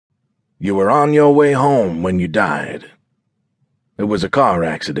You were on your way home when you died. It was a car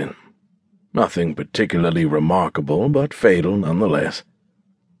accident. Nothing particularly remarkable, but fatal nonetheless.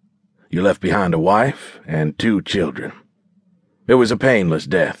 You left behind a wife and 2 children. It was a painless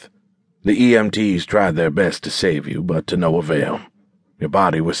death. The EMTs tried their best to save you, but to no avail. Your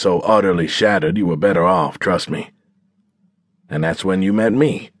body was so utterly shattered you were better off, trust me. And that's when you met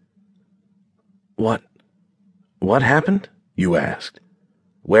me. What happened? You asked.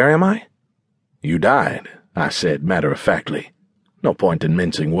 Where am I? You died, I said matter-of-factly. No point in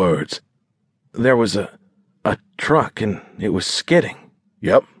mincing words. There was a truck and it was skidding.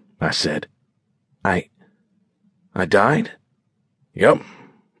 Yep, I said. I died? Yep,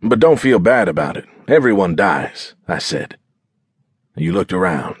 but don't feel bad about it. Everyone dies, I said. You looked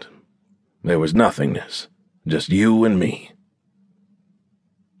around. There was nothingness, just you and me.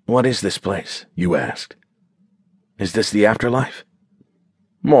 What is this place? You asked. Is this the afterlife?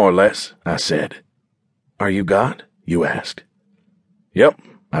 More or less, I said. Are you God? You asked. Yep,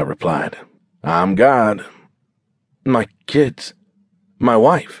 I replied. I'm God. My kids. My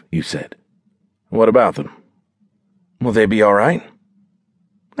wife, you said. What about them? Will they be all right?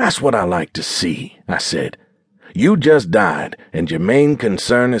 That's what I like to see, I said. You just died, and your main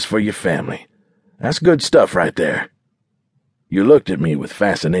concern is for your family. That's good stuff right there. You looked at me with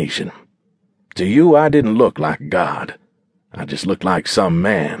fascination. To you, I didn't look like God. I just looked like some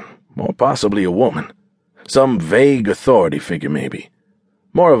man, or possibly a woman. Some vague authority figure, maybe.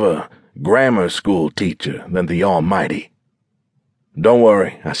 More of a grammar school teacher than the Almighty. Don't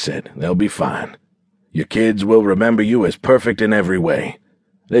worry, I said. They'll be fine. Your kids will remember you as perfect in every way.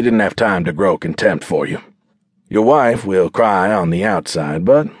 They didn't have time to grow contempt for you. Your wife will cry on the outside,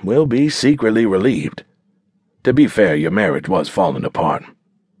 but will be secretly relieved. To be fair, your marriage was falling apart.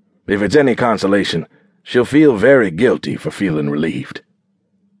 If it's any consolation, she'll feel very guilty for feeling relieved.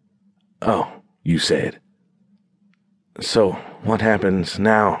 Oh, you said. So, what happens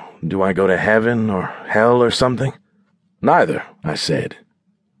now? Do I go to heaven or hell or something? Neither, I said.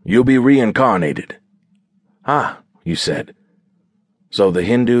 You'll be reincarnated. Ah, you said. So the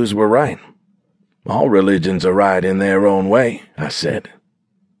Hindus were right. All religions are right in their own way, I said.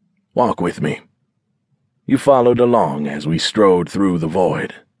 Walk with me. You followed along as we strode through the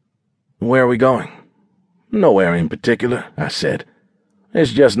void. Where are we going? Nowhere in particular, I said.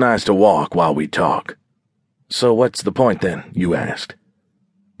 It's just nice to walk while we talk. So what's the point then? You asked.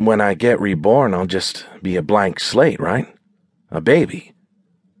 When I get reborn, I'll just be a blank slate, right? A baby.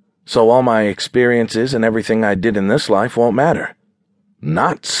 So all my experiences and everything I did in this life won't matter.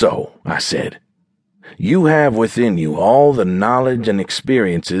 Not so, I said. You have within you all the knowledge and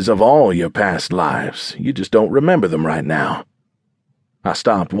experiences of all your past lives. You just don't remember them right now. I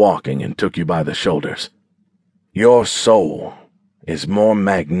stopped walking and took you by the shoulders. Your soul is more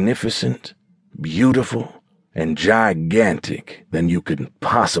magnificent, beautiful, and gigantic than you could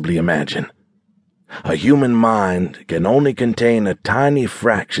possibly imagine. A human mind can only contain a tiny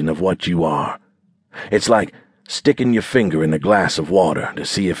fraction of what you are. It's like sticking your finger in a glass of water to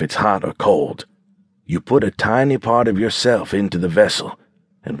see if it's hot or cold. You put a tiny part of yourself into the vessel,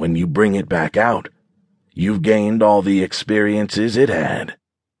 and when you bring it back out, you've gained all the experiences it had.